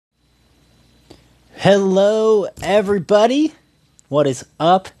Hello, everybody. What is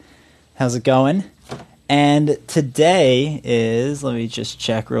up? How's it going? And today is, let me just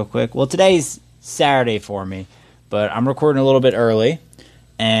check real quick. Well, today's Saturday for me, but I'm recording a little bit early.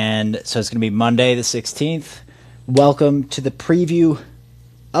 And so it's going to be Monday the 16th. Welcome to the preview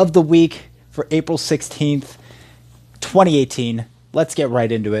of the week for April 16th, 2018. Let's get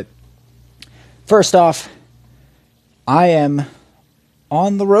right into it. First off, I am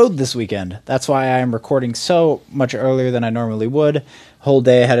on the road this weekend. That's why I am recording so much earlier than I normally would, whole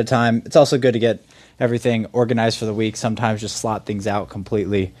day ahead of time. It's also good to get everything organized for the week. Sometimes just slot things out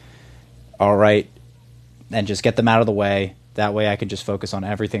completely all right and just get them out of the way. That way I can just focus on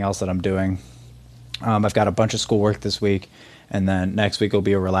everything else that I'm doing. I've got a bunch of schoolwork this week, and then next week will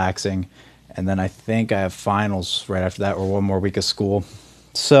be relaxing. And then I think I have finals right after that, or one more week of school.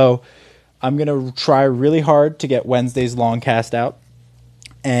 So I'm going to try really hard to get Wednesday's long cast out.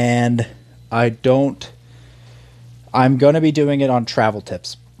 And I'm going to be doing it on travel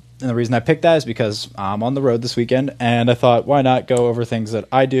tips. And the reason I picked that is because I'm on the road this weekend, and I thought, why not go over things that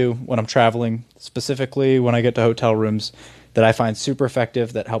I do when I'm traveling, specifically when I get to hotel rooms that I find super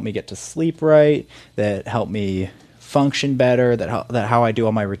effective, that help me get to sleep right, that help me function better, that how I do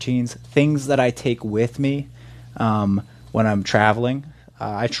all my routines, things that I take with me when I'm traveling.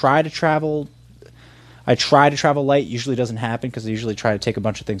 I try to travel light. Usually doesn't happen because I usually try to take a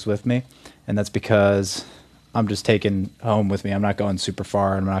bunch of things with me, and that's because I'm just taking home with me. I'm not going super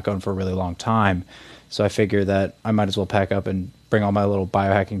far, and I'm not going for a really long time. So I figure that I might as well pack up and bring all my little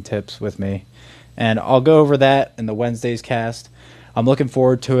biohacking tips with me. And I'll go over that in the Wednesday's cast. I'm looking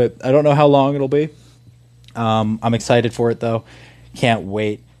forward to it. I don't know how long it'll be. I'm excited for it, though. Can't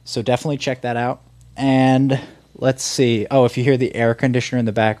wait. So definitely check that out. And let's see. Oh, if you hear the air conditioner in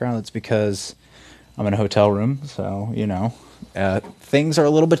the background, it's because I'm in a hotel room. So, things are a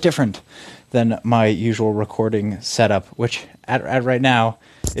little bit different than my usual recording setup, which at right now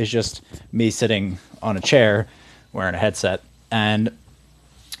is just me sitting on a chair wearing a headset. And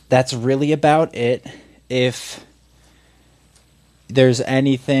that's really about it. If there's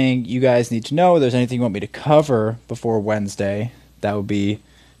anything you guys need to know, there's anything you want me to cover before Wednesday, that would be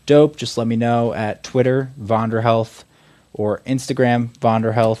dope. Just let me know at Twitter, Vonderhealth, or Instagram,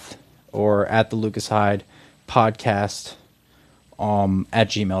 Vonderhealth, or at the Lucas Hyde podcast at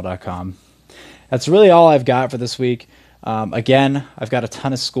gmail.com. That's really all I've got for this week. Again, I've got a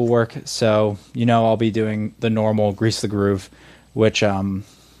ton of schoolwork, so I'll be doing the normal Grease the Groove, which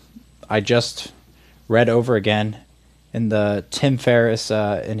I just read over again in the Tim Ferriss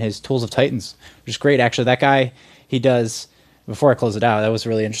in his Tools of Titans, which is great. Actually, that guy, he does, before I close it out, that was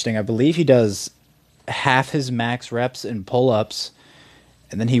really interesting. I believe he does half his max reps in pull-ups,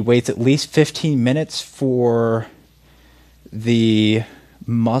 and then he waits at least 15 minutes for the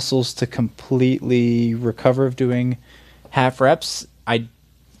muscles to completely recover of doing half reps.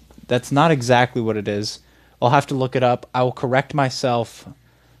 That's not exactly what it is. I'll have to look it up. I will correct myself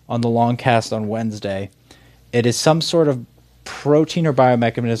on the long cast on Wednesday. It is some sort of protein or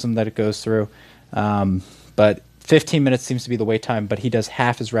biomechanism that it goes through, but 15 minutes seems to be the wait time, but he does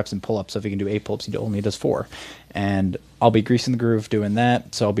half his reps in pull-ups, so if he can do 8 pull-ups, he only does 4. And I'll be greasing the groove doing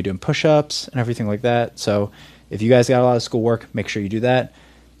that, so I'll be doing push-ups and everything like that. So if you guys got a lot of schoolwork, make sure you do that.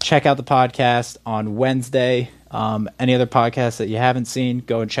 Check out the podcast on Wednesday. Any other podcasts that you haven't seen,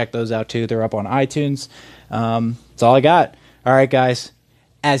 go and check those out too. They're up on iTunes. That's all I got. All right, guys.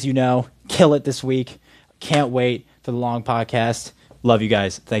 As you know, kill it this week. Can't wait for the long podcast. Love you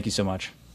guys. Thank you so much.